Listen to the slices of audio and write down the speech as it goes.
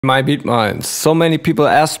My BeatMinds. So many people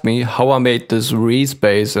asked me how I made this Reese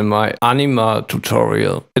Bass in my Anima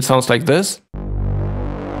tutorial. It sounds like this.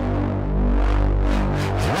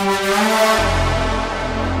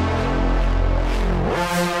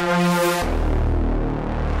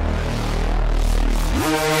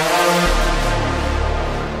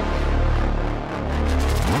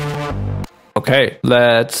 Okay,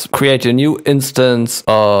 let's create a new instance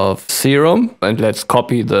of Serum and let's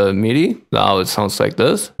copy the MIDI. Now it sounds like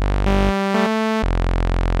this.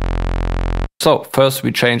 So first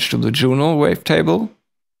we change to the Juno wavetable.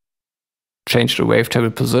 Change the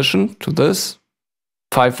wavetable position to this.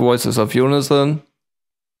 5 voices of unison.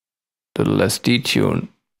 Little less detune.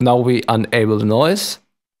 Now we enable the noise.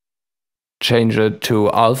 Change it to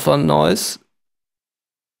alpha noise.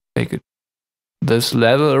 Make it this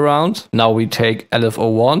level around. Now we take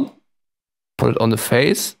LFO1, put it on the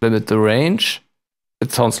face, limit the range.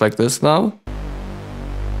 It sounds like this now.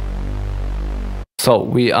 So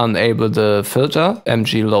we enable the filter,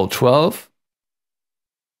 MG low 12.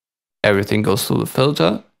 Everything goes through the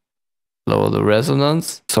filter. Lower the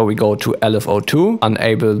resonance. So we go to LFO2,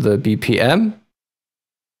 enable the BPM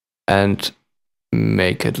and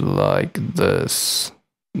make it like this.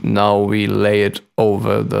 Now we lay it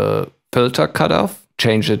over the filter cutoff,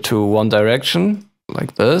 change it to one direction,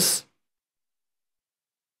 like this.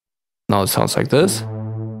 Now it sounds like this.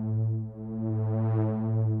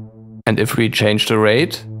 And if we change the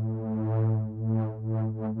rate,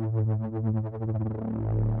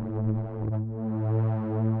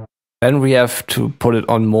 then we have to put it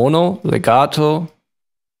on mono, legato,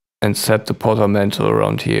 and set the portamento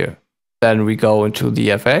around here. Then we go into the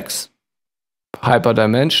FX.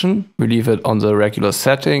 Hyperdimension, we leave it on the regular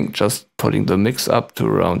setting, just putting the mix up to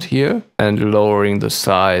around here and lowering the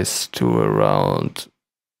size to around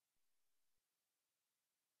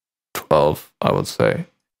 12, I would say.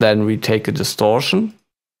 Then we take a distortion,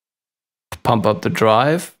 pump up the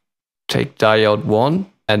drive, take diode 1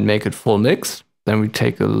 and make it full mix. Then we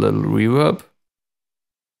take a little reverb,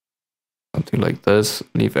 something like this,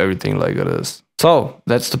 leave everything like it is. So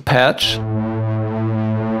that's the patch.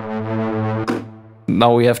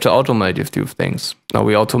 Now we have to automate a few things. Now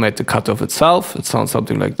we automate the cutoff itself. It sounds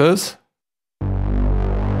something like this.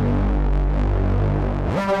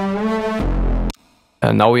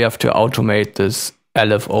 And now we have to automate this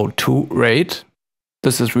LFO2 rate.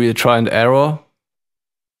 This is really try and error.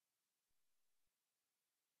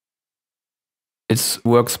 It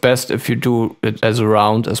works best if you do it as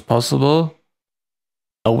round as possible.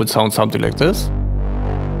 Now it would sound something like this.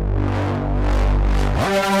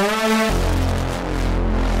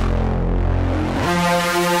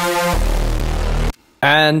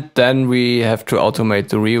 And then we have to automate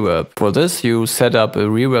the reverb. For this, you set up a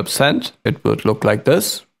reverb send. It would look like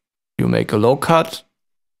this. You make a low cut,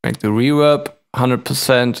 make the reverb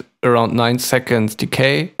 100%, around 9 seconds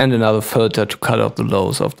decay, and another filter to cut out the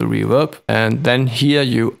lows of the reverb. And then here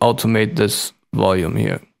you automate this volume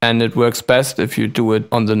here. And it works best if you do it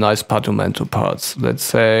on the nice portamento parts. Let's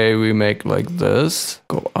say we make like this,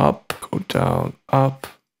 go up, go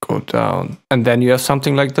down. And then you have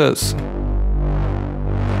something like this.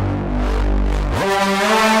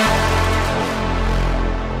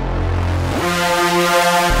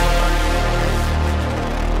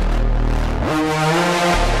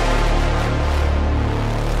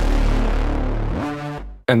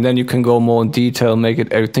 And then you can go more in detail, make it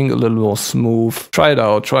everything a little more smooth. Try it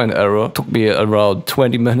out, try and error. Took me around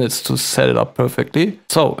 20 minutes to set it up perfectly.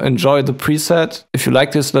 So enjoy the preset. If you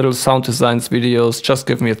like this little sound designs videos, just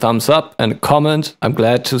give me a thumbs up and a comment. I'm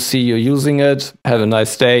glad to see you using it. Have a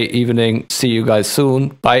nice day, evening. See you guys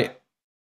soon. Bye.